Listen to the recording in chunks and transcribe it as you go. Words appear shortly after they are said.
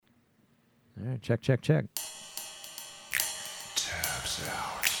All right, check. Tabs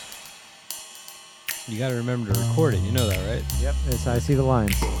out. You got to remember to record it. You know that, right? Yep. Yes, I see the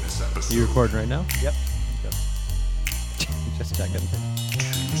lines. Bonus episode. You recording right now? Yep. Just checking. Too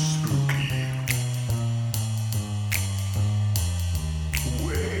spooky.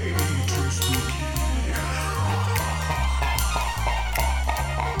 Way too spooky.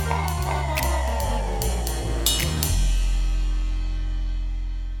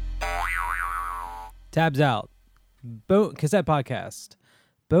 Tabs out. Cassette podcast.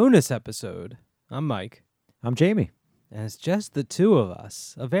 Bonus episode. I'm Mike. I'm Jamie. And it's just the two of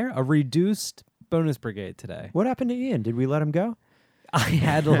us. A reduced bonus brigade today. What happened to Ian? Did we let him go? I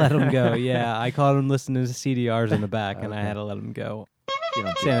had to let him go. Yeah, I caught him listening to CDRs in the back, and I had to let him go. You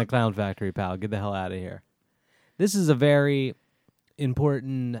don't Santa Clown Factory, pal. Get the hell out of here. This is a very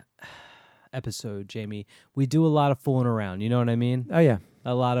important episode, Jamie. We do a lot of fooling around. You know what I mean? Oh yeah.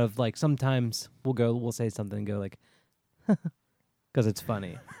 A lot of sometimes we'll say something and go like, because it's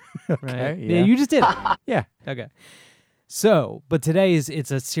funny. Right? yeah. You just did it. Yeah. Okay. So, but today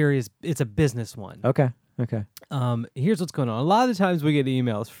it's a business one. Okay. Here's what's going on. A lot of the times we get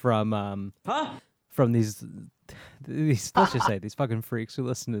emails from these let's just say these fucking freaks who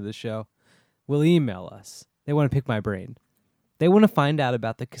listen to the show will email us. They want to pick my brain. They want to find out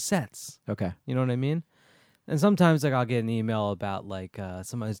about the cassettes. Okay. You know what I mean? And sometimes I'll get an email about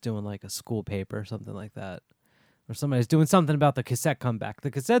somebody's doing a school paper or something like that. Or somebody's doing something about the cassette comeback.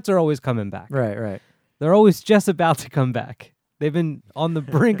 The cassettes are always coming back. Right. They're always just about to come back. They've been on the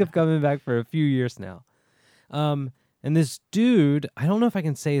brink of coming back for a few years now. And this dude, I don't know if I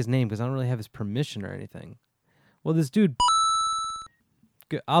can say his name because I don't really have his permission or anything. Well, this dude,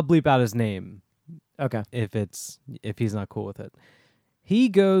 I'll bleep out his name. Okay. If he's not cool with it. He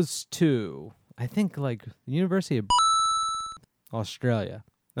goes to, I think, the University of Australia.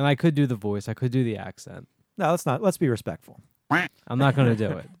 And I could do the voice. I could do the accent. No, let's be respectful. I'm not going to do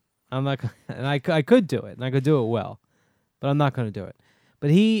it. I'm not gonna, and I could do it, and I could do it well. But I'm not going to do it.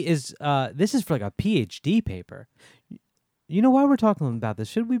 But he is, this is for a PhD paper. You know why we're talking about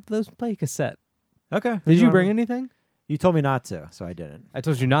this? Let's play a cassette. Okay. Did you bring anything? You told me not to, so I didn't. I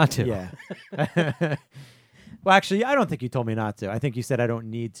told you not to. Yeah. Well, actually, I don't think you told me not to. I think you said I don't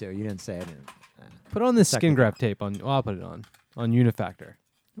need to. You didn't say I didn't. Put on this skin graft tape on. Well, I'll put it on Unifactor.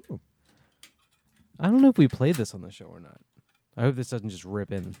 Ooh. I don't know if we played this on the show or not. I hope this doesn't just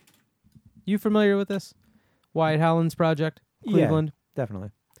rip in. You familiar with this? Wyatt Howland's project, Cleveland. Yeah, definitely.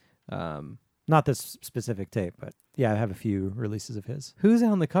 Not this specific tape, but yeah, I have a few releases of his. Who's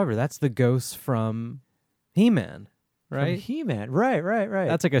on the cover? That's the ghost from He-Man, right? From He-Man, right.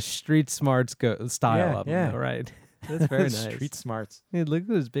 That's like a Street Smarts style of him, yeah. though, right? That's very nice. Street Smarts. Hey, look at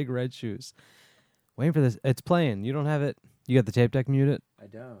those big red shoes. Waiting for this. It's playing. You don't have it. You got the tape deck muted? I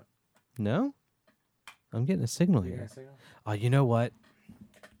don't. No? I'm getting a signal here. Oh, you know what?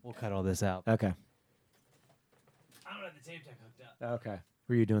 We'll cut all this out. Okay. I don't have the tape deck hooked up. Okay.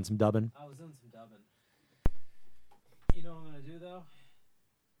 Were you doing some dubbing? I was doing some dubbing. You know what I'm going to do, though?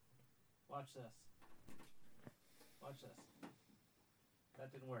 Watch this. That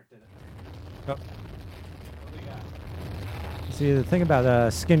didn't work, did it? Oh. What do we got? See, the thing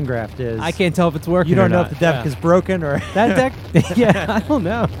about skin graft is I can't tell if it's working. you don't or know not. if the deck is broken or that deck. Yeah, I don't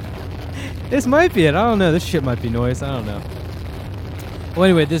know. This might be it. I don't know. This shit might be noise. I don't know. Well,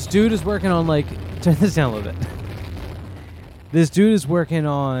 anyway, this dude is working on turn this down a little bit. This dude is working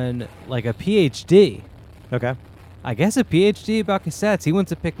on a PhD. Okay. I guess a PhD about cassettes. He wants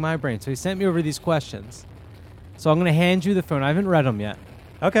to pick my brain, so he sent me over these questions. So I'm gonna hand you the phone. I haven't read them yet.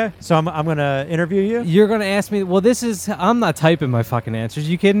 Okay. So I'm gonna interview you. You're gonna ask me. Well, I'm not typing my fucking answers.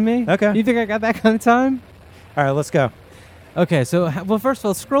 You kidding me? Okay. You think I got that kind of time? All right. Let's go. Okay. So, first of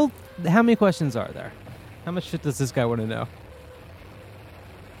all, scroll. How many questions are there? How much shit does this guy want to know?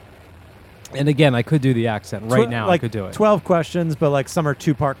 And again, I could do the accent right now. I could do it. 12 questions, but some are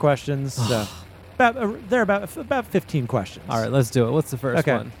 2-part questions. So they're about 15 questions. All right, let's do it. What's the first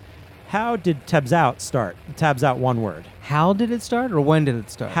one? How did Tabs Out start? Tabs Out, one word. How did it start, or when did it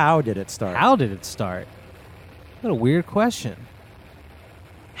start? How did it start? How did it start? What a weird question.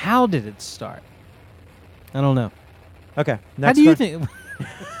 How did it start? I don't know. Okay. How do you think?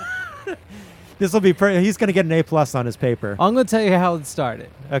 This will be. He's going to get an A+ on his paper. I'm going to tell you how it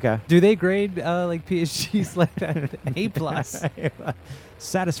started. Okay. Do they grade PhDs like that? A+.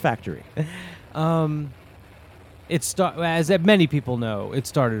 Satisfactory. As many people know, it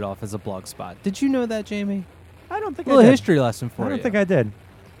started off as a blog spot. Did you know that, Jamie? I don't think a little I did. history lesson for you. I don't think I did.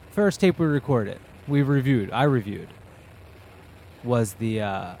 First tape we recorded, I reviewed, was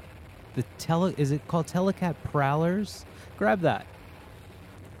the is it called Telecat Prowlers? Grab that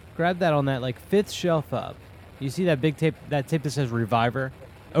grab that on that like fifth shelf up. You see that big tape, that tape that says Reviver?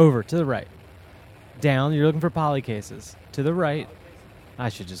 Over to the right. Down, you're looking for polycases. To the right. I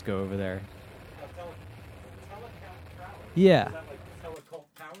should just go over there. Yeah.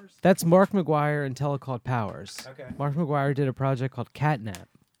 That's Mark McGuire and Telecult Powers. Okay. Mark McGuire did a project called Catnap.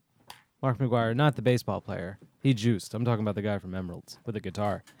 Mark McGuire, not the baseball player. He juiced. I'm talking about the guy from Emeralds with a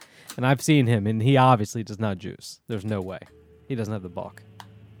guitar. And I've seen him, and he obviously does not juice. There's no way. He doesn't have the bulk.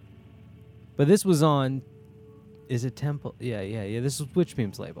 But this was on... Is it Temple? Yeah. This was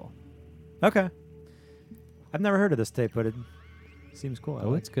Witchbeam's label. Okay. I've never heard of this tape, but it seems cool.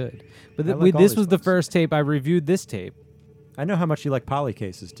 Oh, it's good. But I like all this these was the books. first tape. I reviewed this tape. I know how much you like poly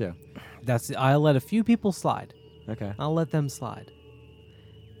cases, too. I'll let a few people slide. Okay. I'll let them slide.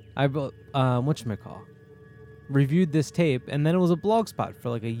 I whatchamacall, reviewed this tape, and then it was a blog spot for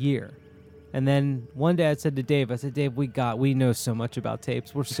like a year. And then one day I said to Dave, Dave, we know so much about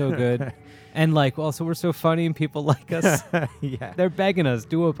tapes. We're so good. And like, also we're so funny and people like us. Yeah. They're begging us,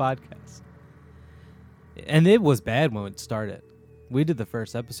 do a podcast. And it was bad when it started. We did the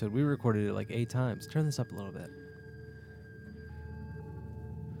first episode. We recorded it like 8 times. Turn this up a little bit.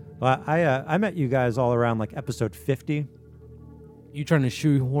 Well, I met you guys all around like episode 50. You trying to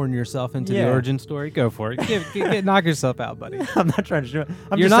shoehorn yourself into Yeah. the origin story? Go for it. Knock yourself out, buddy. I'm not trying to do it.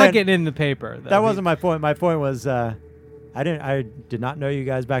 You're not getting in the paper. That wasn't my point. My point was I did not know you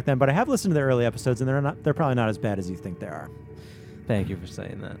guys back then, but I have listened to the early episodes, and they're probably not as bad as you think they are. Thank you for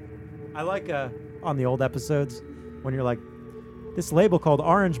saying that. I like on the old episodes when you're like, this label called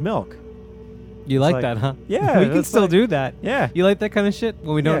Orange Milk. You It's like like- that, huh? Yeah, we can it's still like- do that. Yeah. You like that kind of shit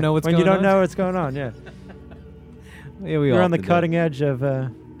when we don't know what's when going on? you don't know what's going on. Yeah. Yeah, we You're all on the have to do it. cutting edge of.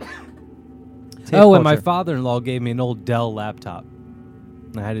 Tape Oh, and my culture. father-in-law gave me an old Dell laptop.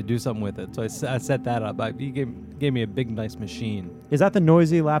 I had to do something with it, so I set that up. He gave me a big, nice machine. Is that the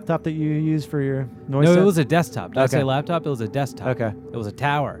noisy laptop that you use for your noise? No, set? it was a desktop. Did I say Okay. laptop? It was a desktop. Okay. It was a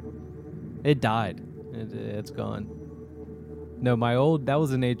tower. It died. It's gone. No, that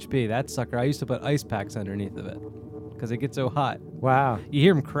was an HP. That sucker, I used to put ice packs underneath of it because it gets so hot. Wow. You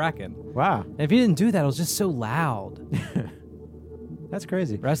hear them cracking. Wow. And if you didn't do that, it was just so loud. That's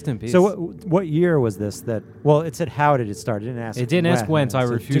crazy. Rest in peace. So what year was this? Well, it said how did it start? It didn't ask. It didn't ask when, so I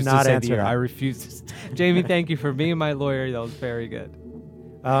do refused to not say the answer year. that. I refused. Jamie, thank you for being my lawyer. That was very good.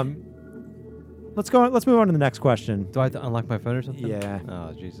 Let's move on to the next question. Do I have to unlock my phone or something? Yeah.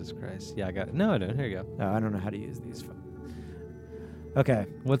 Oh, Jesus Christ. Yeah, I got it. No, I don't. Here you go. Oh, I don't know how to use these. Okay.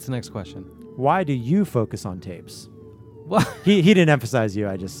 What's the next question? Why do you focus on tapes? What? He didn't emphasize you.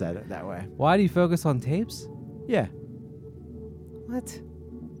 I just said it that way. Why do you focus on tapes? Yeah. What?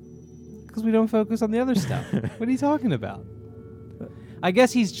 Because we don't focus on the other stuff. What are you talking about? I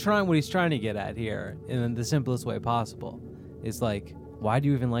guess what he's trying to get at here in the simplest way possible is like, why do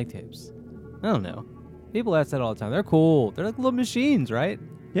you even like tapes? I don't know. People ask that all the time. They're cool. They're like little machines, right?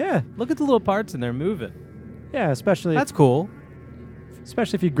 Yeah. Look at the little parts and they're moving. Yeah. Especially cool.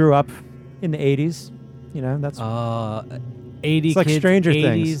 if you grew up in the 80s. You know, that's 80 it's like kids, Stranger 80s.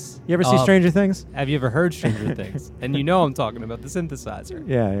 Things. You ever see Stranger Things? Have you ever heard Stranger Things? And you know I'm talking about the synthesizer.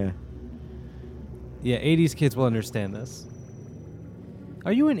 Yeah. Yeah, 80s kids will understand this.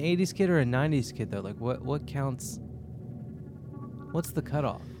 Are you an 80s kid or a 90s kid though? Like what counts? What's the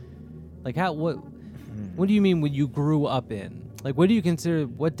cutoff? Like what do you mean when you grew up in? Like what do you consider,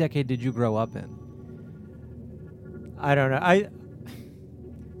 what decade did you grow up in? I don't know. I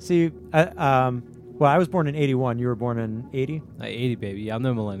see. Well, I was born in 81. You were born in 80? 80, baby. Yeah, I'm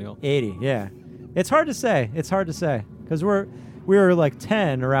no millennial. 80, yeah. It's hard to say. Because we were like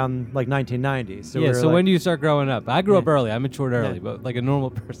 10 around like 1990s. So yeah, we were when like, do you start growing up? I grew up Yeah. early. I matured early, Yeah. but like a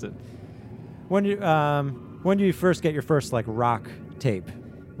normal person. when do you first get your first like rock tape?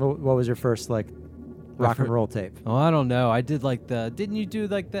 What was your first like rock and roll tape? Oh, I don't know. I did like didn't you do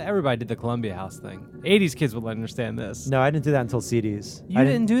like everybody did the Columbia House thing. 80s kids will understand this. No, I didn't do that until CDs. You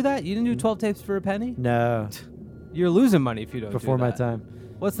didn't do that? You didn't do 12 tapes for a penny? No, You're losing money if you don't before do my that. time.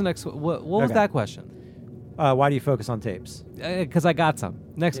 What's the next one? What was Okay. that question? Why do you focus on tapes? Because I got some.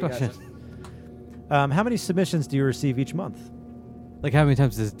 Next You got question. How many submissions do you receive each month? Like how many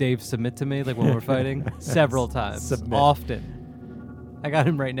times does Dave submit to me? Like when we're fighting? Several times. Submit. Often. I got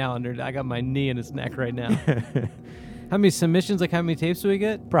him right now I got my knee in his neck right now. How many submissions? Like how many tapes do we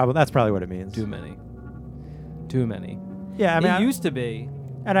get? That's probably what it means. Too many. Too many. Yeah, I mean, It used to be.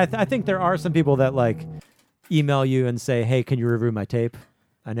 and I think there are some people that like email you and say, "Hey, can you review my tape?"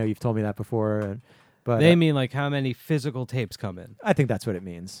 I know you've told me that before, but They mean like how many physical tapes come in. I think that's what it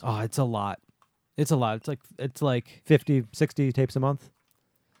means. Oh, it's a lot. It's a lot. It's like 50, 60 tapes a month.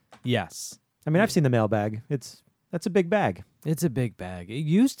 yes. I mean, I've seen the mailbag. It's That's a big bag. It's a big bag. It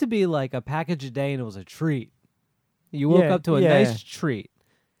used to be like a package a day, and it was a treat. You woke Yeah, up to a yeah, nice yeah. treat.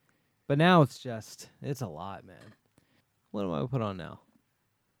 But now it's a lot, man. What do I put on now?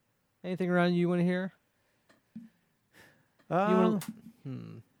 Anything around you want to hear? A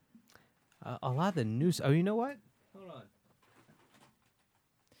lot of the news. Oh, you know what? Hold on.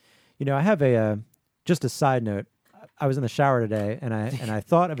 I have just a side note. I was in the shower today, and I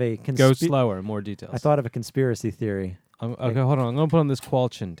thought of a Go slower. More details. I thought of a conspiracy theory. Okay, hold on. I'm gonna put on this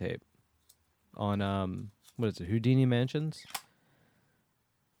Qualchin tape. On what is it? Houdini Mansions.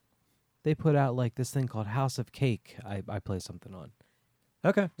 They put out like this thing called House of Cake. I play something on.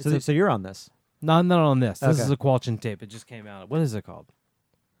 Okay, It's so you're on this. Not on this. This Okay. is a Qualchin tape. It just came out. What is it called?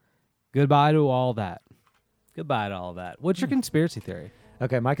 Goodbye to all that. Goodbye to all that. What's your conspiracy theory?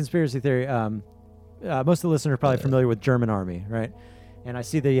 Okay, my conspiracy theory. Most of the listeners are probably familiar with German Army, right? And I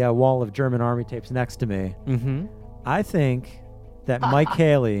see the wall of German Army tapes next to me. Mm-hmm. I think that Mike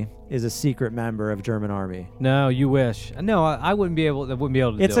Haley is a secret member of German Army. No, you wish. No, I wouldn't be able. I wouldn't be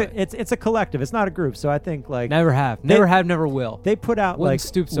able to do it. It's a collective. It's not a group. So I think like Never have. Never will. they put out Wouldn't like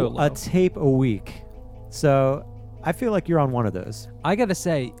stoop so low. a tape a week. So I feel like you're on one of those. I gotta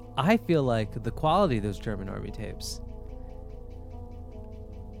say, I feel like the quality of those German Army tapes.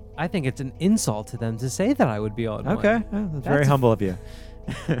 I think it's an insult to them to say that I would be on one. Okay, that's very humble of you.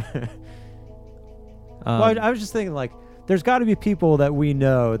 Well, I was just thinking like there's got to be people that we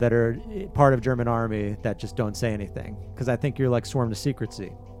know that are part of German Army that just don't say anything because I think you're like sworn to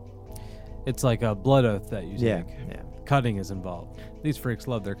secrecy. It's like a blood oath that you Yeah, take. yeah, Cutting is involved. These freaks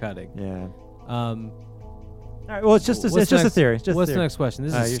love their cutting. yeah. Um, All right. Well, it's just a theory. It's just what's a the theory. next question?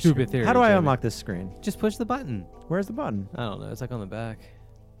 This is a Your stupid screen. theory. How do I Jamie. unlock this screen? Just push the button. Where's the button? I don't know. It's like on the back.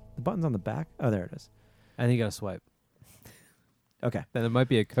 The button's on the back. Oh, there it is. And you gotta swipe. Okay, Then there might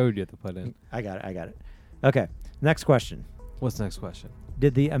be a code you have to put in. I got it. Okay. Next question. What's the next question?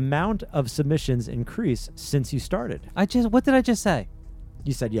 Did the amount of submissions increase since you started? What did I just say?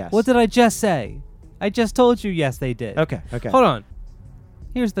 You said yes. What did I just say? I just told you yes, they did. Okay. Hold on.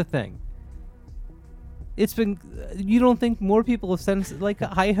 Here's the thing. It's been. You don't think more people have sent? Like,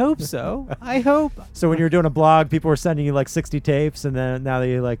 I hope so. I hope. So when you were doing a blog, people were sending you like 60 tapes, and then now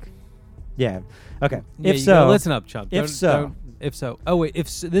they like, yeah. Okay. Yeah, If you so, gotta listen up, chump. if so. If so. Oh wait.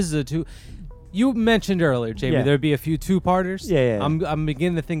 This is a two. You mentioned earlier, Jamie, Yeah. there'd be a few two-parters. Yeah. I'm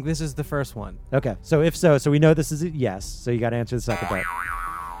beginning to think this is the first one. Okay. So if so, we know this is a yes. So you got to answer the second part.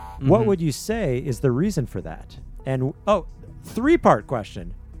 What Mhm. would you say is the reason for that? And three-part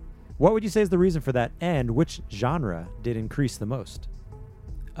question. What would you say is the reason for that? And which genre did increase the most?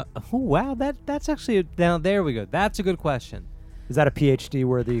 Oh wow, that's actually down there. We go. That's a good question. Is that a PhD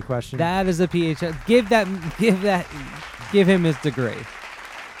worthy question? That is a PhD. Give him his degree.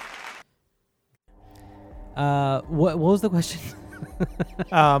 What was the question?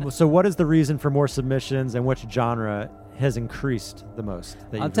 So what is the reason for more submissions and which genre has increased the most?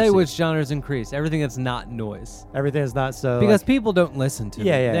 I'll tell you which genres increase. Everything that's not noise. Everything is not so. Because like, people don't listen to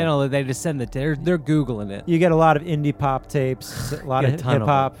Yeah, it. yeah. They don't. They just send it. They're googling it. you get a lot of indie pop tapes, a lot Get of a ton of hip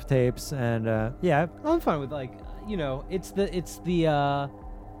hop tapes, and yeah. I'm fine with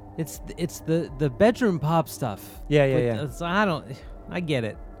it's the bedroom pop stuff. Yeah. I get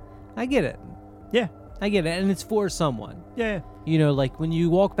it. Yeah. I get it, and it's for someone. Yeah. You know, like when you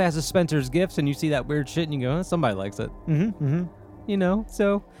walk past a Spencer's Gifts and you see that weird shit and you go, somebody likes it. Mm-hmm. You know,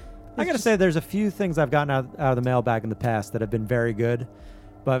 so I gotta say, there's a few things I've gotten out of the mailbag in the past that have been very good,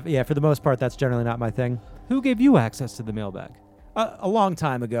 but yeah, for the most part, that's generally not my thing. Who gave you access to the mailbag? A long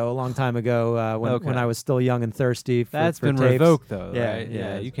time ago, when Okay. I was still young and thirsty. That's for been tapes. revoked, though, Yeah, right?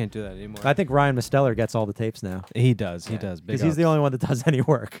 yeah. You can't do that anymore. I think Ryan Misteller gets all the tapes now. He does. He does. Because he's the only one that does any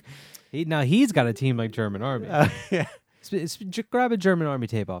work. Now he's got a team like German Army. Yeah. Grab a German Army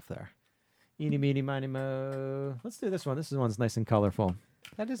tape off there. Eeny, meeny, miny, mo. Let's do this one. This one's nice and colorful.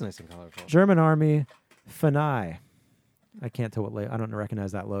 That is nice and colorful. German Army, Fanai. I can't tell I don't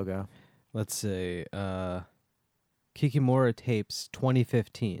recognize that logo. Let's see. Kikimura Tapes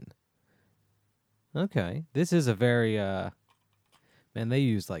 2015. Okay. This is a very man, they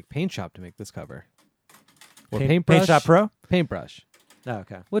used like Paint Shop to make this cover. Or Paintbrush. Paint Shop Pro? Paintbrush. Oh,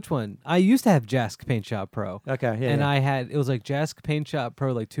 okay. Which one? I used to have Jask Paint Shop Pro. Okay, yeah. And yeah. it was like Jask Paint Shop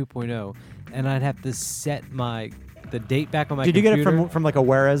Pro like 2.0, and I'd have to set the date back on my Did computer. you get it from like a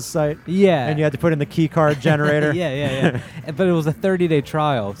Whereas site? Yeah. And you had to put in the key card generator? yeah. But it was a 30-day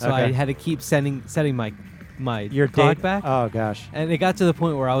trial, so Okay. I had to keep setting my Your clock date back. Oh, gosh. And it got to the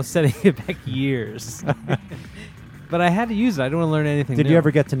point where I was setting it back years. But I had to use it. I don't want to learn anything Did new. you ever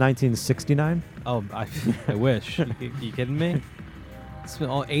get to 1969? Oh, I wish. You kidding me?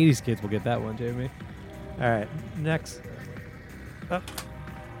 All 80s kids will get that one, Jamie. All right. Next.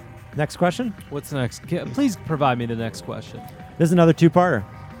 Next question. What's next? Please provide me the next question. This is another two-parter.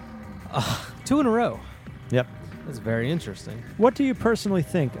 2 in a row. Yep. That's very interesting. What do you personally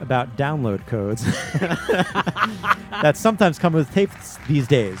think about download codes that sometimes come with tapes these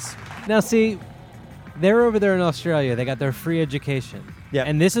days? Now, see, they're over there in Australia. They got their free education. Yeah.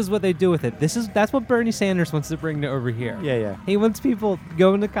 And this is what they do with it. That's what Bernie Sanders wants to bring to over here. Yeah. He wants people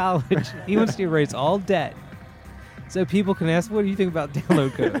going to college. He wants to erase all debt, so people can ask, "What do you think about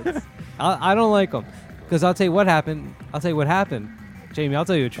download codes?" I don't like them because I'll tell you what happened. Jamie, I'll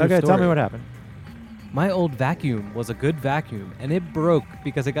tell you a true story. Okay, tell me what happened. My old vacuum was a good vacuum, and it broke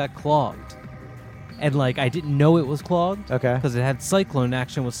because it got clogged. And, I didn't know it was clogged. Okay. Because it had cyclone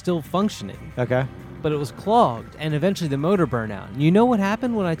action, was still functioning. Okay. But it was clogged, and eventually the motor burned out. And you know what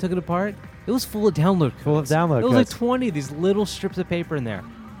happened when I took it apart? It was full of download codes. Full of download It was codes. like 20 of these little strips of paper in there.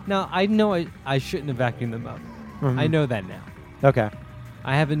 Now, I know I shouldn't have vacuumed them up. Mhm. I know that now. Okay.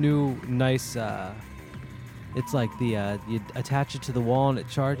 I have a new nice... it's like you attach it to the wall and it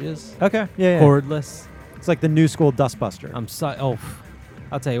charges. Okay. Yeah. Cordless. It's like the new school dustbuster.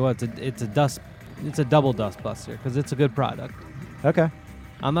 I'll tell you what, it's a double dust buster because it's a good product. Okay.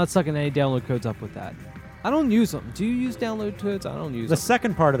 I'm not sucking any download codes up with that. I don't use them. Do you use download codes? I don't use The them.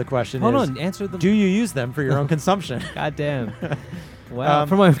 second part of the question Hold is, on, answer them. do you use them for your own consumption? God damn. Well,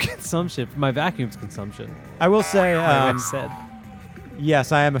 for my consumption, for my vacuum's consumption. I will say, Like I said.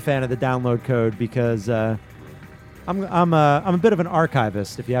 yes, I am a fan of the download code because I'm a bit of an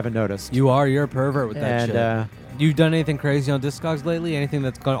archivist, if you haven't noticed. You're a pervert with that And, shit. You've done anything crazy on Discogs lately? Anything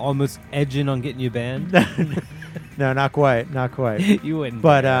that's gone almost edging on getting you banned? No, not quite. You wouldn't.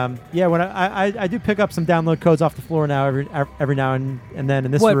 But yeah, when I do pick up some download codes off the floor now every now and then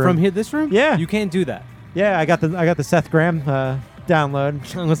in this room. What, from here, this room? Yeah. You can't do that. Yeah, I got the Seth Graham download.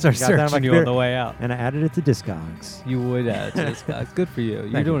 I'm gonna start Got that on my searching you on computer. the way out. And I added it to Discogs. You would add to Discogs. Good for you.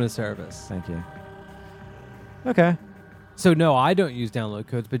 You're Thank doing you. a service. Thank you. Okay. So no, I don't use download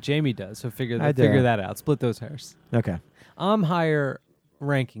codes, but Jamie does. So figure that out. Split those hairs. Okay. I'm higher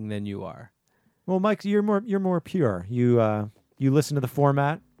ranking than you are. Well, Mike, you're more pure. You listen to the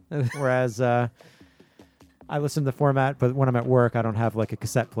format, whereas I listen to the format, but when I'm at work, I don't have like a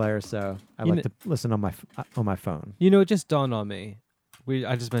cassette player, so I like to listen on my phone. You know, it just dawned on me.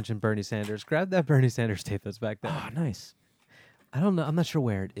 I just mentioned Bernie Sanders. Grab that Bernie Sanders tape that's back there. Oh, nice. I don't know. I'm not sure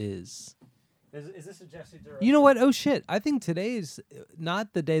where it is. Is this a Jesse Durrell? You know what? Oh shit! I think today's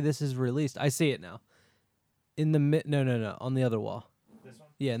not the day this is released. I see it now. In the no, on the other wall. This one?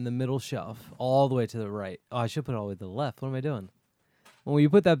 Yeah, in the middle shelf, all the way to the right. Oh, I should put it all the way to the left. What am I doing? Well, when you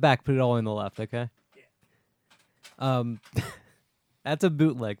put that back, put it all in the left, okay? Yeah. That's a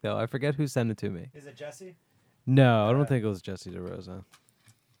bootleg though. I forget who sent it to me. Is it Jesse? No, I don't think it was Jesse DeRosa.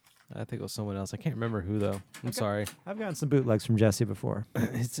 I think it was someone else. I can't remember who though. I'm sorry. I've gotten some bootlegs from Jesse before.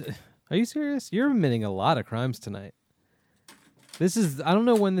 Are you serious? You're admitting a lot of crimes tonight. This is, I don't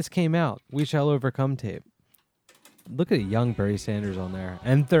know when this came out. We Shall Overcome tape. Look at a young Bernie Sanders on there.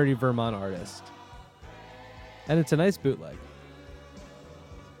 And 30 Vermont artist. And it's a nice bootleg.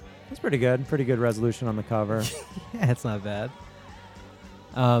 That's pretty good. Pretty good resolution on the cover. Yeah, it's not bad.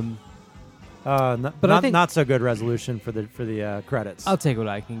 Not so good resolution for the credits. I'll take what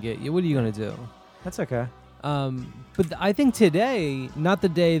I can get you. What are you going to do? That's okay. But I think today, not the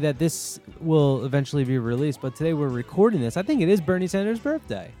day that this will eventually be released, but today we're recording this. I think it is Bernie Sanders'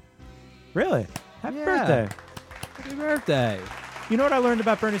 birthday. Really? Happy Yeah. birthday. Happy birthday. You know what I learned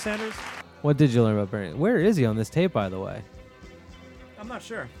about Bernie Sanders? What did you learn about Bernie? Where is he on this tape, by the way? I'm not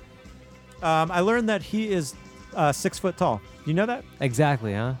sure. I learned that he is 6 foot tall. You know that?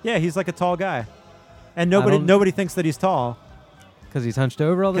 Exactly, huh? Yeah, he's like a tall guy. And nobody thinks that he's tall. Because he's hunched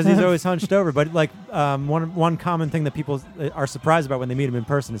over all the time? Because he's always hunched over. But like one common thing that people are surprised about when they meet him in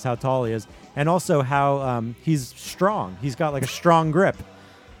person is how tall he is. And also how he's strong. He's got like a strong grip.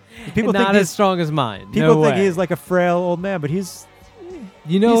 People not think as strong as mine. People No think way. he's like a frail old man, but he's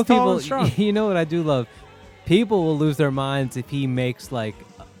You know he's what tall people? and strong. You know what I do love? People will lose their minds if he makes like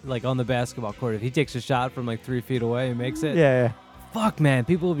on the basketball court. If he takes a shot from like 3 feet away and makes it. yeah. Fuck, man.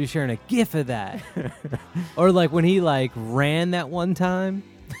 People will be sharing a gif of that. Or like when he like ran that one time.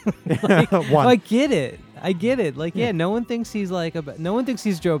 One. I get it. Like, yeah, no one thinks he's no one thinks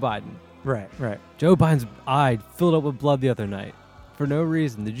he's Joe Biden. Right. Joe Biden's eye filled up with blood the other night for no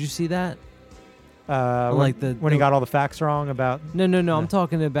reason. Did you see that? When he got all the facts wrong about. No. I'm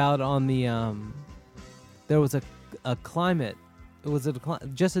talking about on the there was a climate. It was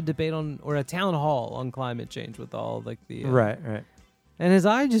just a debate on or a town hall on climate change with all like the Right. And his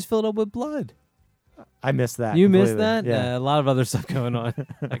eye just filled up with blood. I missed that. You completely. missed that? Yeah. A lot of other stuff going on.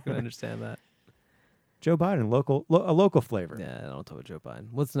 I can understand that. Joe Biden, a local flavor. Yeah, I don't talk about Joe Biden.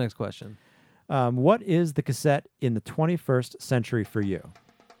 What's the next question? What is the cassette in the 21st century for you?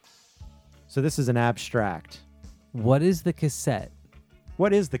 So this is an abstract. What is the cassette?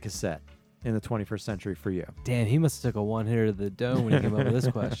 What is the cassette in the 21st century for you? Damn, he must have took a one hitter to the dome when he came up with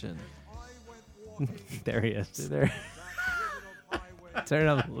this question. There he is. There. Turn it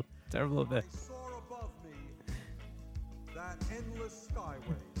up a little bit.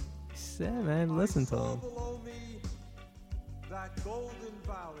 Yeah, man, listen to him. That golden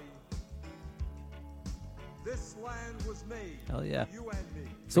valley. This land was made. Hell yeah. You and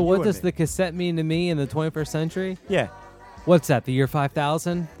me. So You what and does me. the cassette mean to me in the 21st century? Yeah. What's that, the year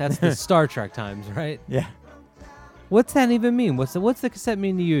 5000? That's the Star Trek times, right? Yeah. What's that even mean? What's the cassette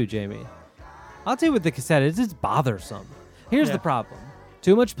mean to you, Jamie? I'll tell you what the cassette is. It's bothersome. Here's Yeah. the problem.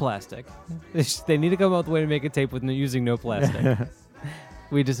 Too much plastic. They need to come up with a way to make a tape with using no plastic.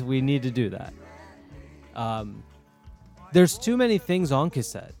 We need to do that. There's too many things on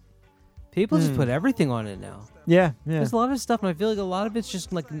cassette. People just put everything on it now. Yeah. There's a lot of stuff, and I feel like a lot of it's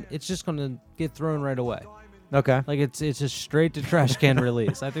just like it's just gonna get thrown right away. Okay. Like it's just straight to trash can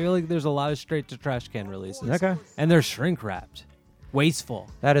release. I feel like there's a lot of straight to trash can releases. Okay. And they're shrink wrapped, wasteful.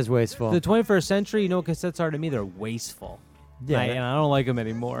 That is wasteful. The 21st century, you know what cassettes are to me? They're wasteful. Yeah, and I don't like them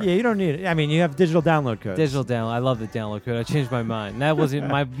anymore. Yeah, you don't need it. I mean, you have digital download codes. Digital download. I love the download code. I changed my mind. That wasn't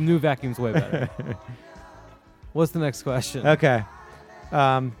my new vacuum's way better. What's the next question? Okay.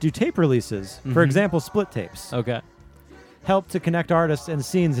 Do tape releases, for example, split tapes, Okay. help to connect artists and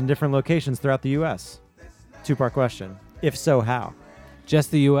scenes in different locations throughout the U.S.? Two-part question. If so, how?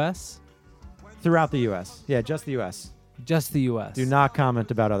 Just the U.S. Throughout the U.S. Yeah, just the U.S. Just the U.S. Do not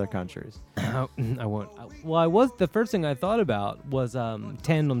comment about other countries. I won't. The first thing I thought about was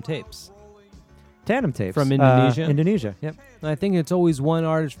tandem tapes. Tandem tapes. From Indonesia? Indonesia, yep. And I think it's always one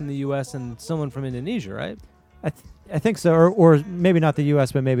artist from the U.S. and someone from Indonesia, right? I think so. Or maybe not the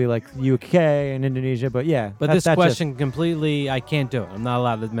U.S., but maybe like UK and Indonesia. But yeah. But this question completely, I can't do it. I'm not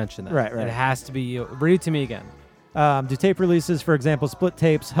allowed to mention that. Right. It has to be. Read it to me again. Do tape releases, for example, split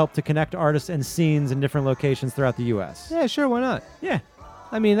tapes, help to connect artists and scenes in different locations throughout the U.S.? Yeah, sure. Why not? Yeah.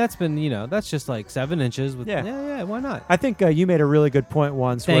 I mean, that's been, that's just like 7 inches. Yeah, why not? I think you made a really good point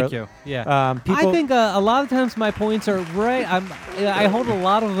once. Thank where, you. Yeah. People, I think a lot of times my points are right. I hold a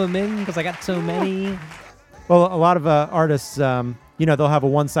lot of them in because I got so many. Well, a lot of artists, they'll have a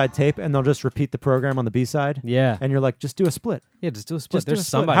one-side tape and they'll just repeat the program on the B-side. Yeah. And you're like, just do a split. Yeah, just do a split. Just do There's a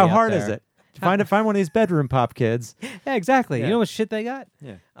split. somebody How out hard there. is it? Find one of these bedroom pop kids. Yeah, exactly. Yeah. You know what shit they got?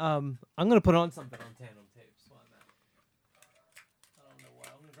 Yeah. I'm gonna put on something on tandem tapes. While I'm at it. I don't know what.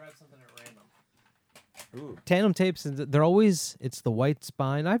 I'm gonna grab something at random. Ooh. Tandem tapes, they're always. It's the white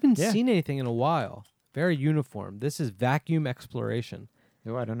spine. I haven't Yeah. seen anything in a while. Very uniform. This is vacuum exploration.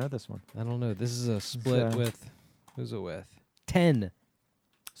 Oh, I don't know this one. I don't know. This is a split with. Who's it with? 10.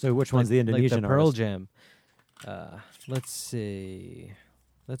 So which one's the Indonesian like the Pearl artist? Jam. Let's see.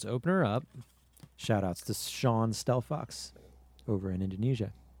 Let's open her up. Shout outs to Sean Stelfox over in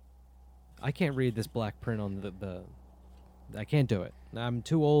Indonesia. I can't read this black print on the I can't do it. I'm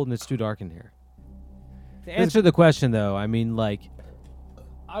too old and it's too dark in here. To answer the question, though, I mean, like,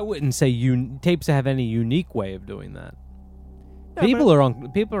 I wouldn't say tapes have any unique way of doing that. No, People are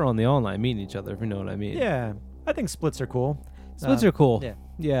on the online meeting each other, if you know what I mean. Yeah, I think splits are cool. Splits are cool. Yeah.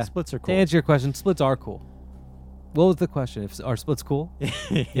 Yeah. Splits are To cool. answer your question, splits are cool. What was the question? Are splits cool?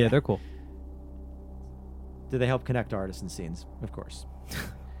 Yeah, they're cool. Do they help connect artists and scenes? Of course.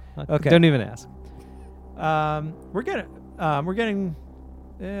 Okay. Don't even ask. We're getting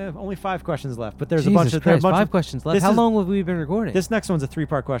only 5 questions left, but there's Jesus a bunch of Christ, 5 questions left. this How is- long have we been recording? This next one's a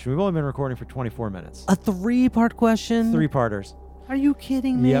 3-part question. We've only been recording for 24 minutes. A 3-part question? 3-parters. Are you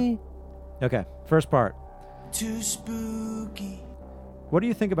kidding me? Yep. Okay. First part. Too spooky. What do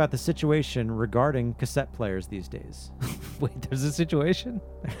you think about the situation regarding cassette players these days? Wait, there's a situation?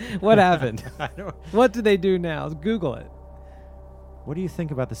 What happened? I don't. What do they do now? Google it. What do you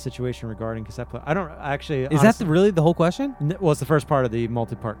think about the situation regarding cassette players? I don't actually. Is that really the whole question? Well, it's the first part of the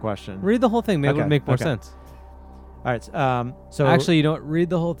multi-part question. Read the whole thing. Maybe Okay, it'll make more okay. sense. All right. So Actually, you don't read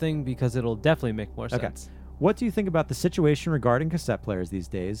the whole thing because it'll definitely make more sense. what do you think about the situation regarding cassette players these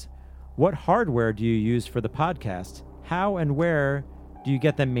days? What hardware do you use for the podcast? How and where do you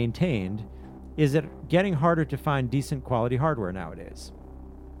get them maintained? Is it getting harder to find decent quality hardware nowadays?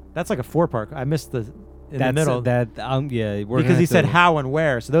 That's like a 4-part. I missed the the middle because he said how and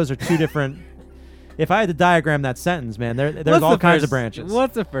where. So those are 2 different. If I had to diagram that sentence, man, there's all kinds of branches.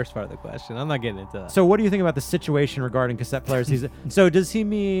 What's the first part of the question? I'm not getting into that. So what do you think about the situation regarding cassette players? So does he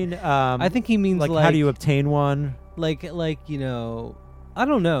mean? I think he means like how do you obtain one? like I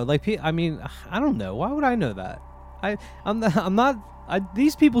don't know. Like, I mean, I don't know. Why would I know that? I'm not.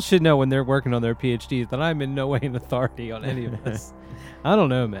 These people should know when they're working on their PhDs that I'm in no way an authority on any of this. I don't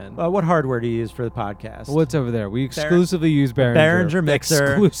know, man. What hardware do you use for the podcast? What's over there? We exclusively use Behringer. Behringer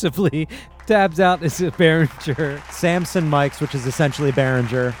mixer. Exclusively. Tabs out is a Behringer. Samson mics, which is essentially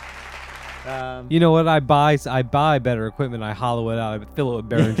Behringer. You know what? I buy better equipment. I hollow it out. I fill it with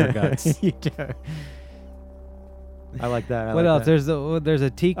Behringer guts. You do. I like that. What else? There's a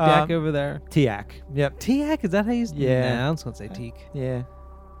teak deck over there. TIAC. Yep. TIAC? Is that how you use? Yeah. Nah, I was gonna say teak. Yeah.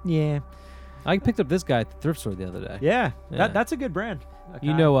 Yeah. I picked up this guy at the thrift store the other day. Yeah. Yeah. That's a good brand.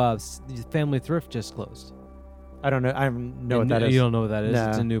 You know, Family Thrift just closed. I don't know. I don't know what that is. You don't know what that is? No.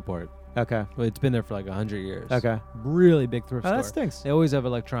 It's in Newport. Okay. Well, it's been there for like 100 years. Okay. Really big thrift store. That stinks. They always have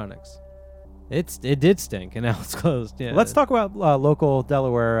electronics. It did stink, and now it's closed. Yeah. Let's talk about local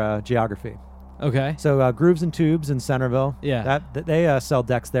Delaware geography. Okay. So Grooves and Tubes in Centerville. Yeah. They sell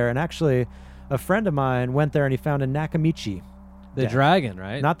decks there, and actually, a friend of mine went there and he found a Nakamichi. The deck. dragon,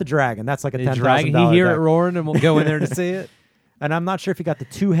 right? Not the dragon. That's like a the $10,000 dragon. He hear deck. it roaring, and we'll go in there to see it. And I'm not sure if he got the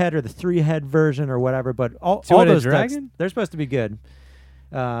 2-head or the 3-head version or whatever, but all Two-headed those decks, dragon? they're supposed to be good.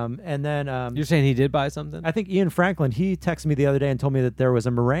 And then You're saying he did buy something? I think Ian Franklin, he texted me the other day and told me that there was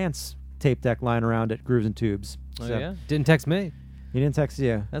a Marantz tape deck lying around at Grooves and Tubes. Oh, So yeah? Didn't text me. He didn't text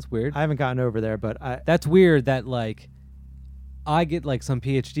you. That's weird. I haven't gotten over there, but That's weird that, like, I get, like, some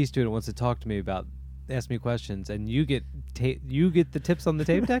PhD student wants to talk to me about, ask me questions, and you get the tips on the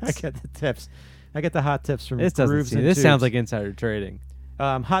tape decks? I get the tips. I get the hot tips from This doesn't Grooves seem, and this Tubes. sounds like insider trading.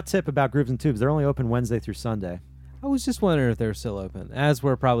 Hot tip about Grooves and Tubes. They're only open Wednesday through Sunday. I was just wondering if they're still open, as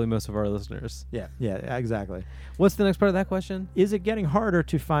were probably most of our listeners. Yeah, exactly. What's the next part of that question? Is it getting harder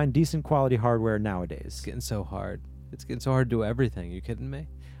to find decent quality hardware nowadays? It's getting so hard. It's getting so hard to do everything. You kidding me?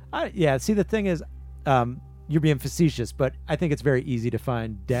 Yeah, see, the thing is, you're being facetious, but I think it's very easy to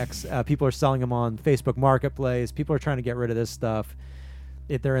find decks. People are selling them on Facebook Marketplace. People are trying to get rid of this stuff.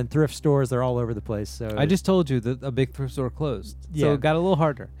 If they're in thrift stores, they're all over the place. So I just told you that a big thrift store closed. So Yeah. it got a little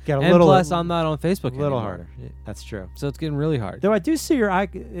harder. Got a and little- plus, I'm not on Facebook a little anymore. harder. Yeah, that's true. So it's getting really hard. Though I do see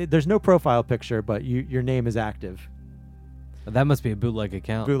there's no profile picture, but your name is active. That must be a bootleg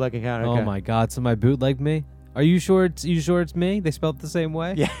account. Bootleg account. Okay. Oh my God! Somebody bootlegged me. Are you sure it's me? They spelled it the same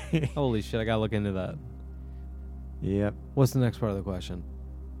way. Yeah. Holy shit! I gotta look into that. Yep. What's the next part of the question?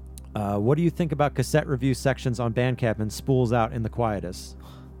 What do you think about cassette review sections on Bandcamp and spools out in the quietus?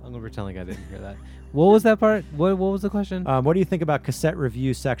 I'm gonna pretend like I didn't hear that. What was that part? What was the question? What do you think about cassette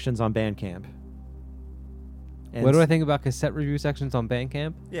review sections on Bandcamp? And What do I think about cassette review sections on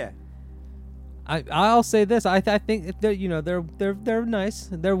Bandcamp? Yeah. I'll say this. I think if they're nice.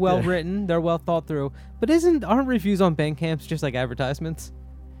 They're well written. They're well thought through. But aren't reviews on Bandcamps just like advertisements?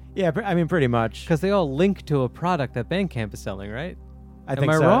 Yeah, I mean, pretty much. Because they all link to a product that Bandcamp is selling, right? I Am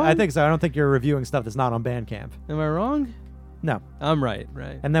think I so. wrong? I think so. I don't think you're reviewing stuff that's not on Bandcamp. Am I wrong? No. I'm right.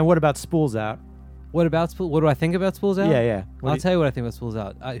 Right. And then what about spools out? What about What do I think about Spools Out? Yeah. I'll tell you what I think about Spools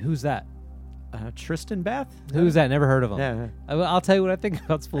Out. Who's that? Tristan Bath? Who's that? Never heard of him. Yeah. I'll tell you what I think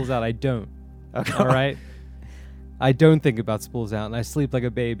about Spools Out. I don't. Okay. All right. I don't think about Spools Out, and I sleep like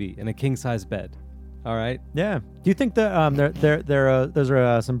a baby in a king size bed. All right. Yeah. Do you think that those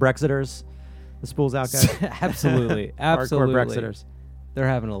are some Brexiters, the spools out guys? Absolutely. Hardcore Absolutely. Brexiters. They're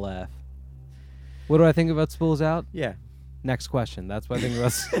having a laugh. What do I think about Spools Out? Yeah. Next question. That's what I think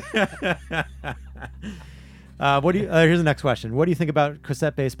about. What do you? Here's the next question. What do you think about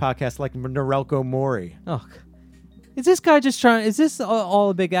cassette-based podcasts like Norelco Mori? Oh, is this guy just trying? Is this all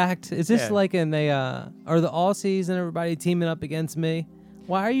a big act? Is this Yeah. like are the Aussies and everybody teaming up against me?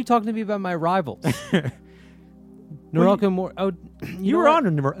 Why are you talking to me about my rivals? Norelco Mori. Oh, You were on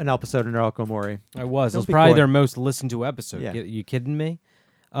an episode of Norelco Mori. I was. It Don't was be probably coy. their most listened to episode. Yeah. You kidding me?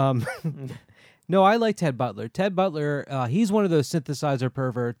 No, I like Ted Butler. Ted Butler, he's one of those synthesizer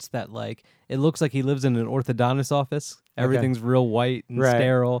perverts that, like, it looks like he lives in an orthodontist office. Everything's real white and Right.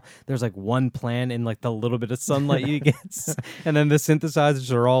 sterile. There's, like, one plant in, like, the little bit of sunlight he gets. And then the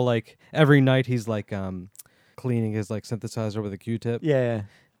synthesizers are all, like, every night he's, like, cleaning his, like, synthesizer with a Q-tip. Yeah.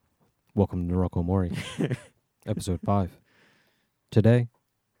 Welcome to Norelco Mori, episode 5. Today,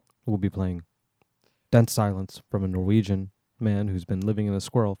 we'll be playing Dense Silence from a Norwegian man who's been living in a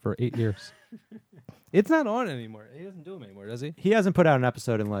squirrel for 8 years. It's not on anymore. He doesn't do them anymore, does he? He hasn't put out an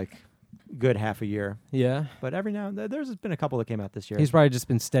episode in like good half a year, Yeah. but every now and then there's been a couple that came out this year. He's probably just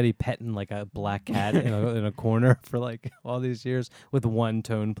been steady petting like a black cat in a corner for like all these years with one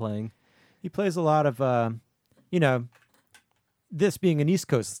tone playing. He plays a lot of, this being an East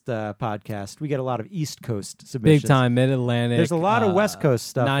Coast podcast, we get a lot of East Coast submissions. Big time, Mid-Atlantic. There's a lot of West Coast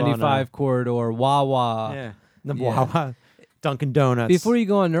stuff. 95 corridor, Wawa. Yeah. The Yeah. Wawa. Dunkin' Donuts. Before you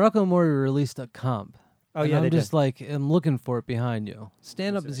go on, Noriko Mori released a comp. Oh, and yeah, I'm they just did. like, I'm looking for it behind you.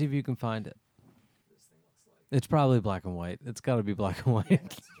 Stand up and see if you can find it. It's probably black and white. It's got to be black and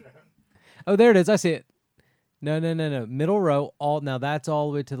white. Oh, there it is. I see it. No. Middle row. Now that's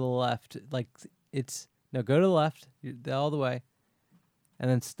all the way to the left. Like go to the left, all the way, and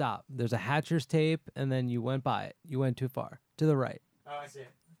then stop. There's a Hatcher's tape, and then you went by it. You went too far. To the right. Oh, I see it.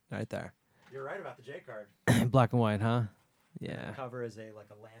 Right there. You're right about the J card. Black and white, huh? Yeah. The cover is a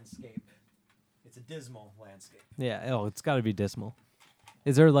landscape. It's a dismal landscape. Yeah. Oh, it's got to be dismal.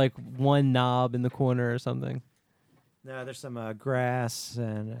 Is there like one knob in the corner or something? No, there's some grass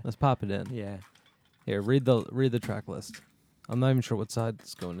and Let's pop it in. yeah. Here, read the track list. I'm not even sure what side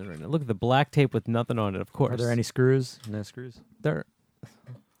it's going in right now. Look at the black tape with nothing on it. Of course. Are there any screws? No screws. There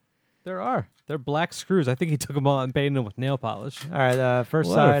are. They're black screws. I think he took them all and painted them with nail polish. All right. First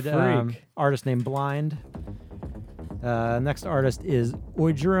What a side, freak. artist named Blind. Next artist is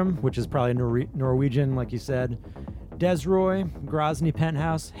Oijerum, which is probably Norwegian, like you said. Desroy, Grozny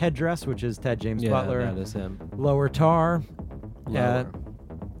Penthouse, Headdress, which is Ted James Butler. that is him. Lower Tar. Lower.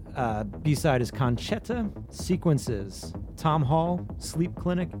 B-side is Conchetta, Sequences, Tom Hall, Sleep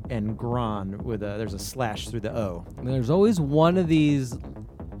Clinic, and Gron with there's a slash through the O. There's always one of these.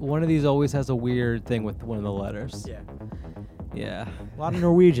 One of these always has a weird thing with one of the letters. Yeah. Yeah. A lot of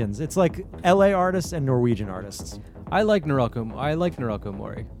Norwegians. It's like LA artists and Norwegian artists. I like Noriko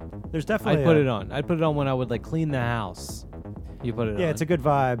Mori. There's definitely I'd put it on. I'd put it on when I would like clean the house. You put it on. Yeah, it's a good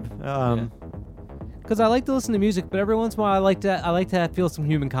vibe. Because I like to listen to music, but every once in a while I like to feel some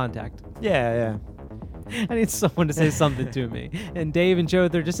human contact. Yeah. I need someone to say something to me. And Dave and Joe,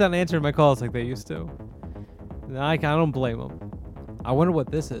 they're just not answering my calls like they used to. And I don't blame them. I wonder what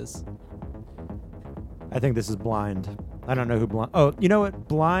this is. I think this is Blind. I don't know who Blind. Oh, you know what?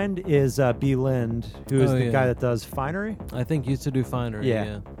 Blind is B. Lind, who is the guy that does Finery. I think used to do Finery.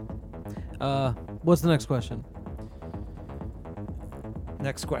 Yeah. What's the next question?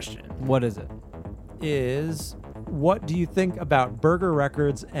 Next question What is it? is, what do you think about Burger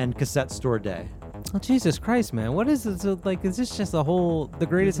Records and Cassette Store Day? Oh, Jesus Christ, man. What is this? Like, is this just the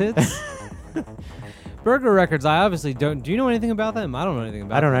greatest hits? Burger Records, I obviously don't. Do you know anything about them? I don't know anything about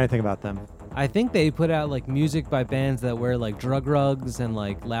them. I don't know anything about them. I think they put out like music by bands that wear like drug rugs and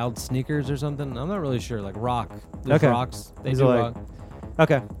like loud sneakers or something. I'm not really sure. Like rock. There's Okay. rocks. They These do are rock.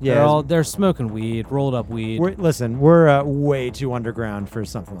 Okay, yeah. They're smoking weed, rolled up weed. We're way too underground for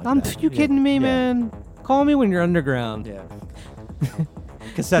something like that. You kidding me, Yeah. man? Call me when you're underground. Yeah.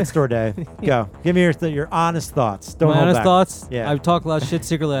 Cassette Store Day. Go. Give me your honest thoughts. Don't My hold honest back. thoughts? Yeah. I've talked a lot of shit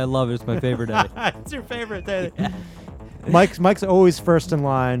secretly. I love it. It's my favorite day. It's your favorite day. Mike's always first in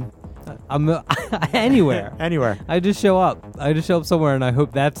line. I'm anywhere. Anywhere. I just show up. I just show up somewhere, and I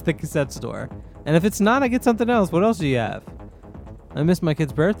hope that's the cassette store. And if it's not, I get something else. What else do you have? I missed my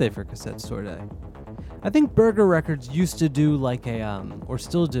kid's birthday for Cassette Store Day. I think Burger Records used to do like or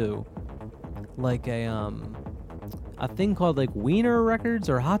still do, like a thing called like Wiener Records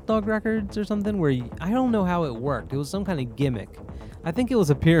or Hot Dog Records or something where I don't know how it worked. It was some kind of gimmick. I think it was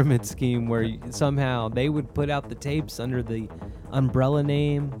a pyramid scheme where somehow they would put out the tapes under the umbrella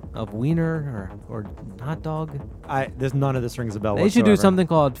name of Wiener or Hot Dog. There's none of this rings a bell They should do whatsoever. something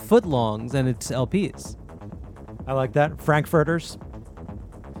called Footlongs, and it's LPs. I like that. Frankfurters.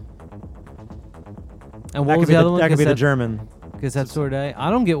 And what was the other one? That could be the German. Cassette Store Day. I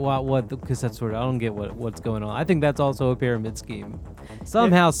don't get what the Cassette Store Day. I don't get what's going on. I think that's also a pyramid scheme.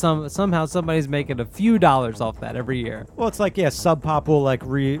 Somehow somebody's making a few dollars off that every year. Well, it's like, Sub Pop will like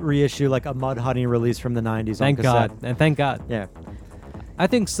reissue like a Mudhoney release from the 90s Thank on cassette. God. And thank God. Yeah. I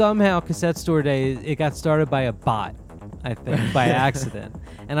think somehow Cassette Store Day, it got started by a bot, I think, by accident.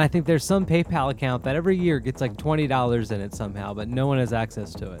 And I think there's some PayPal account that every year gets like $20 in it somehow, but no one has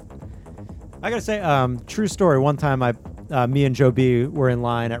access to it. I gotta say, true story. One time, me and Joe B were in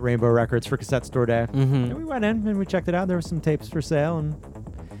line at Rainbow Records for Cassette Store Day, and we went in and we checked it out. There were some tapes for sale, and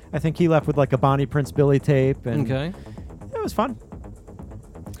I think he left with like a Bonnie Prince Billy tape, and Okay. it was fun.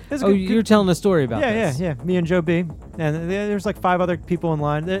 It was Oh, you're telling a story about this. Yeah. Me and Joe B, and there's like 5 other people in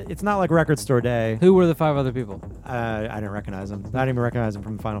line. It's not like Record Store Day. Who were the 5 other people? I didn't recognize them. I didn't even recognize them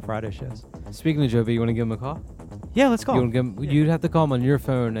from the Final Friday shows. Speaking of Joe B, you want to give him a call? Yeah, let's call. You wanna give him, You'd have to call him on your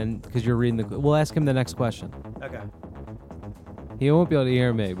phone, and because you're reading the. We'll ask him the next question. Okay. He won't be able to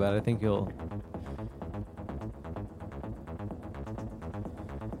hear me, but I think he'll.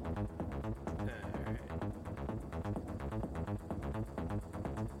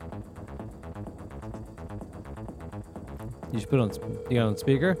 You should put on. You got on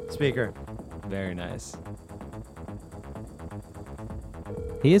speaker. Speaker. Very nice.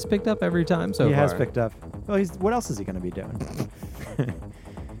 He has picked up every time so He far. has picked up. Well, what else is he going to be doing?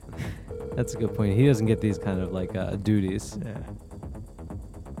 That's a good point. He doesn't get these kind of like duties. Yeah.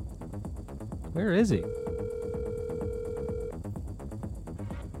 Where is he?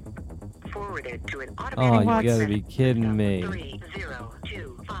 Forwarded to an Oh, automatic you What? gotta be kidding me.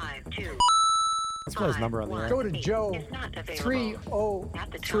 30252. Let's put his number on the air. Go to Joe Is not available. 30330.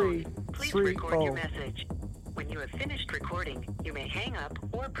 At the tone, please record your message. When you have finished recording, you may hang up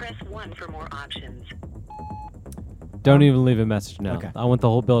or press 1 for more options. Don't even leave a message now. Okay. I want the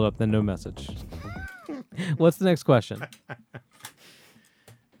whole build up, then no message. What's the next question?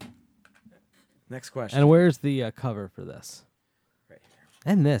 Next question. And where's the cover for this? Right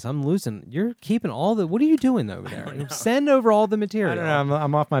here. And this, I'm losing. You're keeping all the. What are you doing over there? Send over all the material. I don't know.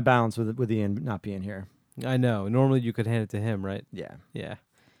 I'm off my balance with Ian not being here. I know. Normally you could hand it to him, right? Yeah. Yeah.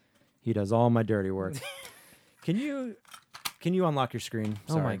 He does all my dirty work. Can you unlock your screen?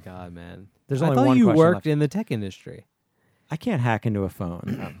 Oh my Sorry. God, man. There's I only thought one you question worked left. in the tech industry. I can't hack into a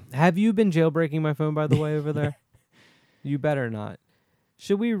phone. Have you been jailbreaking my phone, by the way, over there? You better not.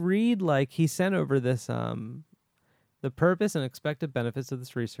 Should we read, like, he sent over this, the purpose and expected benefits of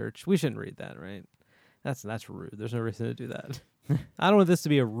this research? We shouldn't read that, right? That's rude. There's no reason to do that. I don't want this to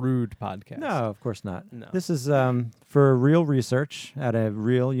be a rude podcast. No, of course not. No. This is for real research at a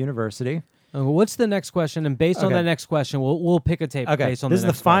real university. What's the next question? And based on Okay. that next question, we'll pick a tape Okay, based on this the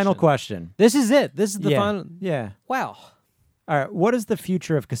is next the final question. This is it. This is the yeah. final. Yeah. Wow. All right. What does the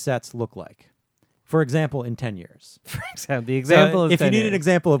future of cassettes look like? For example, in 10 years. For example, the example is if you 10 need years. an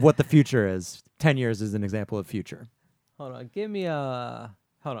example of what the future is, 10 years is an example of future. Hold on. Give me a.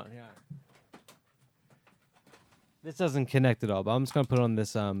 Hold on. Yeah. This doesn't connect at all, but I'm just gonna put on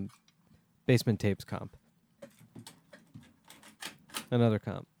this basement tapes comp. Another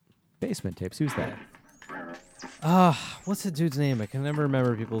comp. Basement tapes. Who's that? What's the dude's name? I can never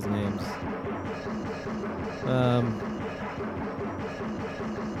remember people's names.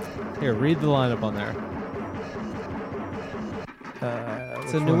 Here, read the lineup on there.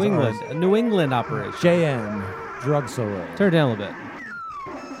 It's a New England operation. JM. Drug Solar. Turn it down a little bit.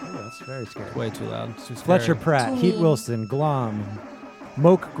 Oh, that's very scary. Way too loud. It's too Fletcher scary. Pratt. Heat Wilson. Glom.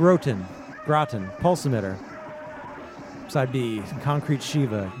 Moke Groton. Pulsimeter. Side B. Concrete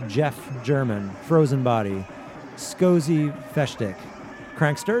Shiva. Jeff German. Frozen Body. Scozy Feshtick.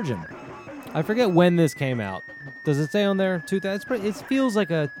 Crank Sturgeon. I forget when this came out. Does it say on there? It feels like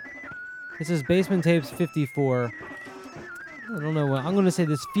a. It says Basement Tapes 54. I don't know. I'm going to say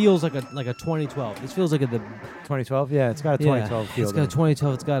this feels like a 2012. This feels like 2012? Yeah, it's got a 2012 feel. It's got a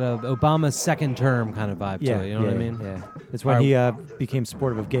 2012. It's got a Obama's second term kind of vibe to it. You know what I mean? Yeah. It's when he became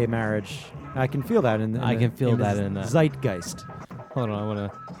supportive of gay marriage. I can feel that in the zeitgeist. Hold on. I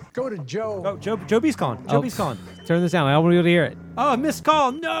want to. Go to Joe. Oh, Joe B's calling. Joe B's calling. Turn this down. I don't want to be able to hear it. Oh, missed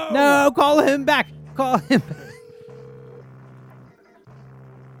call. No. No, call him back. Call him back.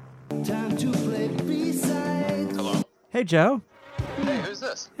 Time to play B-sides. Hello. Hey, Joe. Hey, who's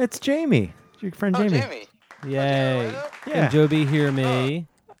this? It's Jamie. It's your friend Oh, Jamie. Jamie. Yay. Right up? Yeah. Can Joby hear me?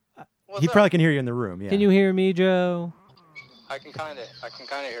 What's He up? probably can hear you in the room. Yeah. Can you hear me, Joe? I can kind of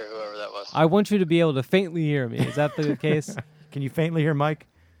hear whoever that was. I want you to be able to faintly hear me. Is that the case? Can you faintly hear Mike?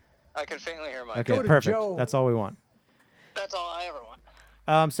 I can faintly hear Mike. Okay, Go to perfect. Joe. That's all we want. That's all I ever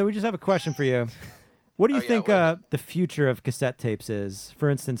want. So we just have a question for you. What do you Oh, yeah, think what? the future of cassette tapes is, for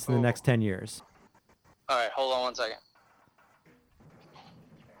instance, in the Ooh. next 10 years? All right, hold on one second.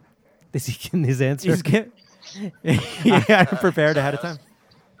 Is he getting his answer? Just get yeah, prepared ahead of time.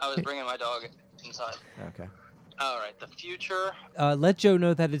 I was bringing my dog inside. Okay. All right, the future. Let Joe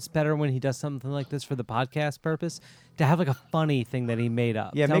know that it's better when he does something like this for the podcast purpose to have like a funny thing that he made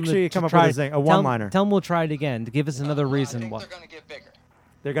up. Yeah, Tell make him sure to you come up try- with a tell- one-liner. Tell him we'll try it again to give us another I reason think why. they're gonna get bigger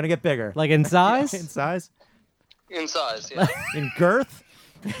They're gonna get bigger. Like in size? in size, in size. Yeah. in girth.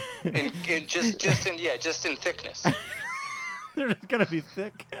 just in thickness. They're gonna be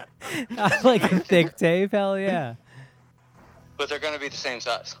thick. I like a thick tape. Hell yeah. But they're gonna be the same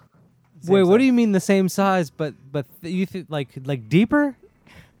size. Wait, what do you mean the same size? But you think like deeper?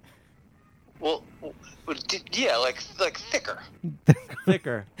 Well, yeah, like thicker.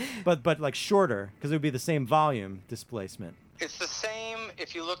 Thicker, but like shorter, because it would be the same volume displacement. It's the same.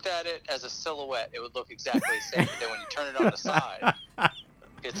 If you looked at it as a silhouette, it would look exactly the same. But then when you turn it on the side,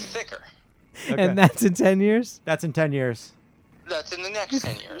 it's thicker. Okay. And that's in 10 years? That's in 10 years. That's in the next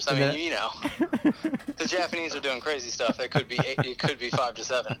 10 years. I And mean, then- you know, the Japanese are doing crazy stuff. It could be 8, it could be 5 to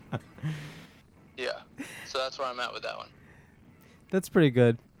 7. Yeah. So that's where I'm at with that one. That's pretty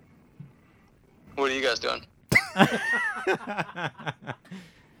good. What are you guys doing?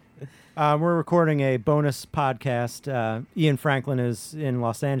 We're recording a bonus podcast. Ian Franklin is in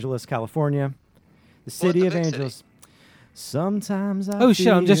Los Angeles, California. The City the of big city? Angels. Sometimes I Oh shit!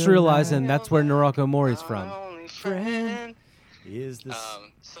 I'm just feel realizing like that's where Norako Mori's from. My only friend. is this.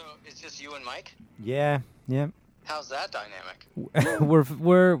 So it's just you and Mike? Yeah. How's that dynamic?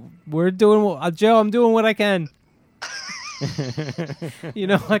 we're doing Joe. I'm doing what I can. You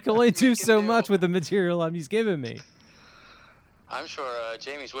know, I can only do so much with the material he's giving me. I'm sure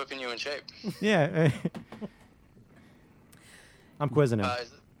Jamie's whipping you in shape. Yeah. I'm quizzing him.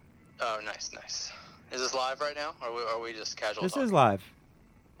 Oh, nice. Is this live right now, or are we just casual This talk? is live.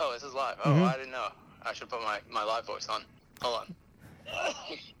 Oh, this is live. Oh, Mhm. I didn't know. I should put my live voice on. Hold on.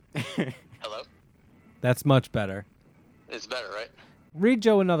 Hello? That's much better. It's better, right? Read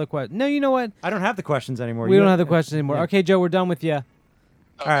Joe another question. No, you know what? I don't have the questions anymore. We You- don't have the questions anymore. Yeah. Okay, Joe, we're done with you. Okay,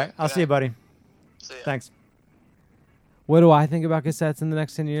 All right. I'll good see you, night. buddy. See ya. Thanks. What do I think about cassettes in the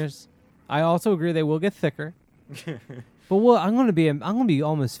next 10 years? I also agree they will get thicker. But I'm gonna be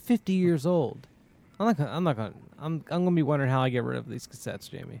almost 50 years old. I'm gonna be wondering how I get rid of these cassettes,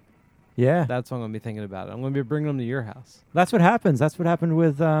 Jamie. Yeah. That's what I'm gonna be thinking about. I'm gonna be bringing them to your house. That's what happens. That's what happened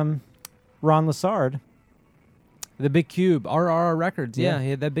with Ron Lassard. The big cube, RRR Records. Yeah, Yeah. he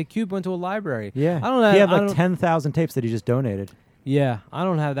had that big cube went to a library. Yeah. I don't know. He had I like don't- 10,000 tapes that he just donated. Yeah, I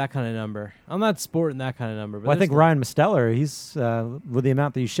don't have that kind of number. I'm not sporting that kind of number. But Well, I think there's Ryan Musteller, he's with the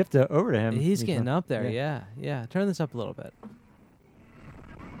amount that you shipped over to him. he's getting up there. Yeah. Turn this up a little bit.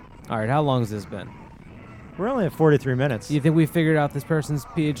 All right, how long has this been? We're only at 43 minutes. Do you think we figured out this person's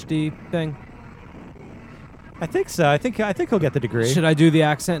PhD thing? I think so. I think he'll get the degree. Should I do the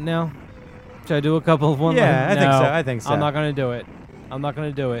accent now? Should I do a couple of one? Yeah, I think No, so. I think so. I'm not gonna do it. I'm not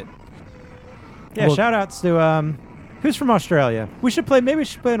gonna do it. Yeah, Look- shout outs to who's from Australia. Maybe we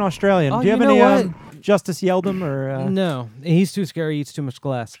should play an Australian. Oh, Do you have you know any Justice Yeldum or No, he's too scary. He eats too much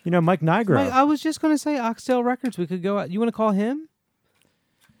glass. Mike Nigro? Mike, I was just gonna say Oxtail Records. We could go out. You want to call him?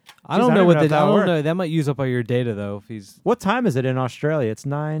 I Jeez, don't I know don't what know the. if I that'll don't work. know. That might use up all your data though. If he's, What time is it in Australia? It's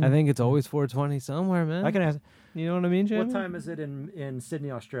 9. I think it's always 4:20 somewhere, man. I can ask. You know what I mean, Jamie? What time is it in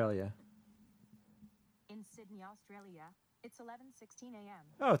Sydney, Australia? In Sydney, Australia, it's 11:16 a.m.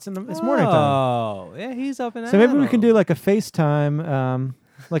 Oh, it's morning time. Oh, yeah, he's up and So maybe we can do like a FaceTime,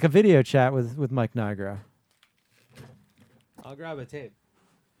 like a video chat with Mike Nigro. I'll grab a tape.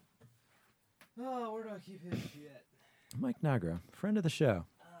 Oh, where do I keep his shit? Mike Nigro, friend of the show.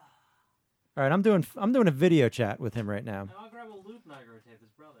 All right, I'm doing a video chat with him right now. I'll grab a Luke Nigro tape, his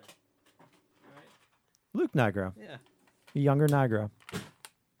brother. Luke Nigro, Yeah. younger Nigro.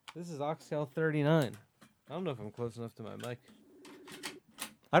 This is Oxtail 39. I don't know if I'm close enough to my mic.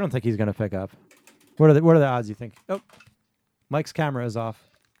 I don't think he's gonna pick up. What are the odds you think? Oh, Mike's camera is off.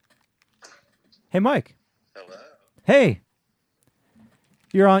 Hey, Mike. Hello. Hey.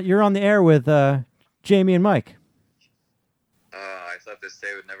 You're on the air with Jamie and Mike. I thought this day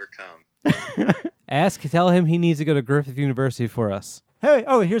would never come. Tell him he needs to go to Griffith University for us. Hey,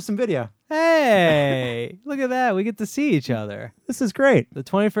 here's some video. Hey, look at that. We get to see each other. This is great. The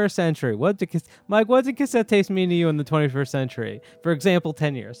 21st century. Mike, what did cassette tapes mean to you in the 21st century? For example,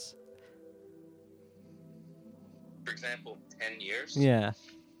 10 years. For example, 10 years? Yeah.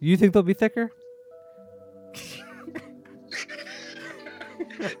 You think they'll be thicker?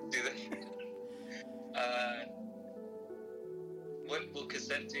 Do they? What will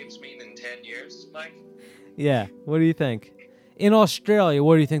cassette tapes mean in 10 years, Mike? Yeah. What do you think? In Australia,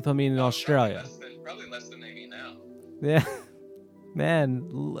 what do you think they'll mean in Australia? Probably less than they mean now. Yeah. Man,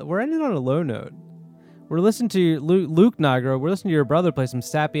 we're ending on a low note. We're listening to Luke Nigro. We're listening to your brother play some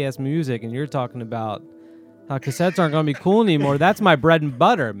sappy-ass music, and you're talking about how cassettes aren't going to be cool anymore. That's my bread and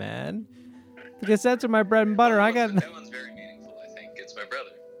butter, man. The cassettes are my bread and butter. That one's very meaningful, I think. It's my brother.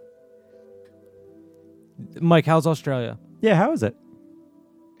 Mike, how's Australia? Yeah, how is it?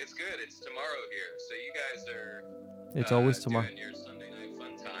 It's good. It's tomorrow here. So you guys are It's always tomorrow. doing your Sunday night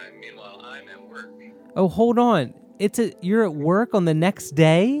fun time. Meanwhile, I'm at work. Oh, hold on. You're at work on the next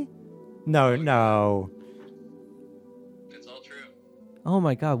day? No. It's all true. Oh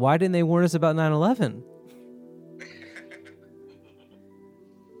my God! Why didn't they warn us about 9/11?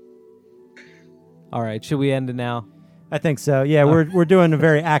 All right, should we end it now? I think so. Yeah, we're doing a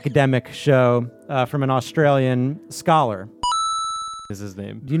very academic show from an Australian scholar. Is his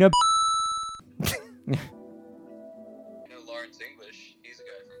name? Do you know? You know Lawrence English. He's a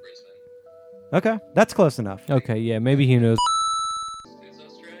guy from Brisbane. Okay, that's close enough. Okay, yeah, maybe he knows. Is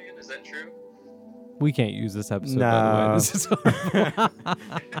Australian? Is that true? We can't use this episode. No. By the way. This is horrible.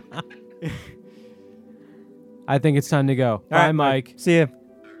 I think it's time to go. All Bye, right, Mike. See you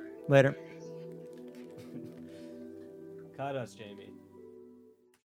later. Cut us, Jamie.